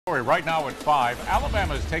Right now at 5,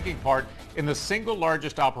 Alabama is taking part in the single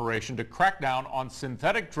largest operation to crack down on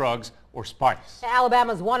synthetic drugs or spice.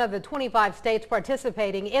 Alabama is one of the 25 states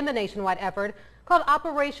participating in the nationwide effort called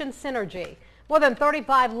Operation Synergy. More than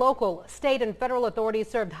 35 local, state, and federal authorities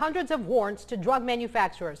served hundreds of warrants to drug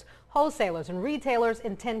manufacturers, wholesalers, and retailers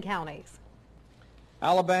in 10 counties.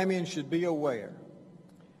 Alabamians should be aware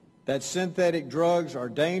that synthetic drugs are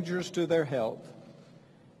dangerous to their health.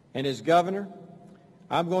 And as governor,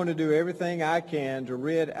 I'm going to do everything I can to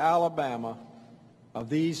rid Alabama of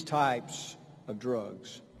these types of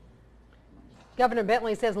drugs. Governor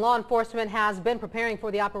Bentley says law enforcement has been preparing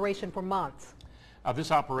for the operation for months.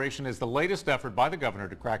 This operation is the latest effort by the governor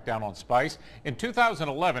to crack down on spice. In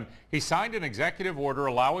 2011, he signed an executive order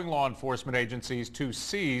allowing law enforcement agencies to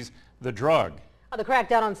seize the drug. The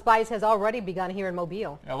crackdown on spice has already begun here in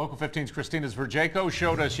Mobile. Local 15's Christina Zverjako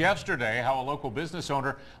showed us yesterday how a local business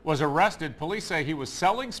owner was arrested. Police say he was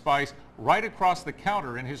selling spice right across the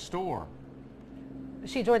counter in his store.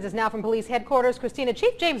 She joins us now from police headquarters. Christina,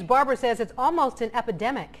 Chief James Barber says it's almost an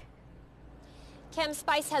epidemic. Kim,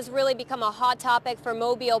 spice has really become a hot topic for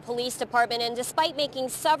Mobile Police Department, and despite making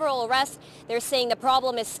several arrests, they're saying the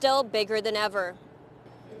problem is still bigger than ever.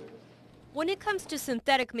 When it comes to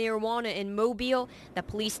synthetic marijuana in Mobile, the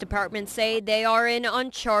police department say they are in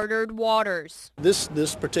uncharted waters.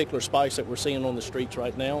 This particular spice that we're seeing on the streets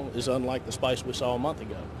right now is unlike the spice we saw a month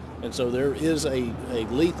ago. And so there is a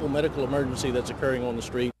lethal medical emergency that's occurring on the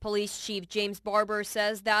street. Police Chief James Barber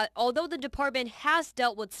says that although the department has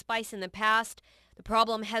dealt with spice in the past, the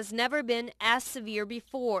problem has never been as severe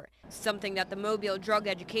before, something that the Mobile Drug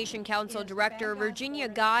Education Council Director Virginia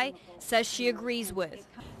Guy says she agrees with.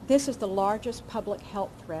 This is the largest public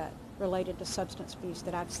health threat related to substance abuse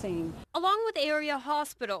that I've seen. Along with area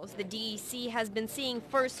hospitals, the DEC has been seeing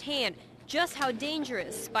firsthand just how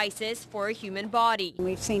dangerous spice is for a human body.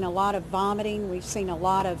 We've seen a lot of vomiting. We've seen a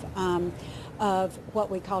lot of what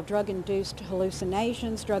we call drug-induced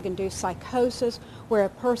hallucinations, drug-induced psychosis, where a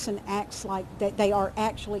person acts like they are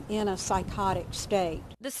actually in a psychotic state.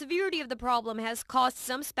 The severity of the problem has caused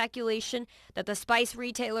some speculation that the spice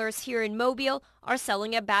retailers here in Mobile are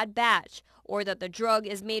selling a bad batch, or that the drug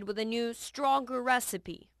is made with a new, stronger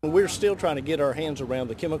recipe. We're still trying to get our hands around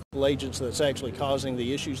the chemical agents that's actually causing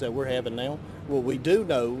the issues that we're having now. What we do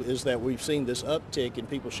know is that we've seen this uptick in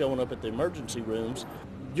people showing up at the emergency rooms.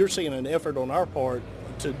 You're seeing an effort on our part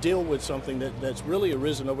to deal with something that's really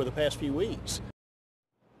arisen over the past few weeks.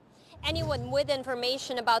 Anyone with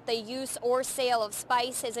information about the use or sale of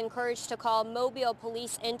spice is encouraged to call Mobile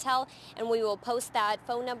Police Intel, and we will post that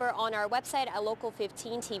phone number on our website at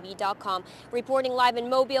local15tv.com. Reporting live in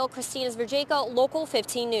Mobile, Christina Zverjako, Local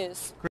 15 News.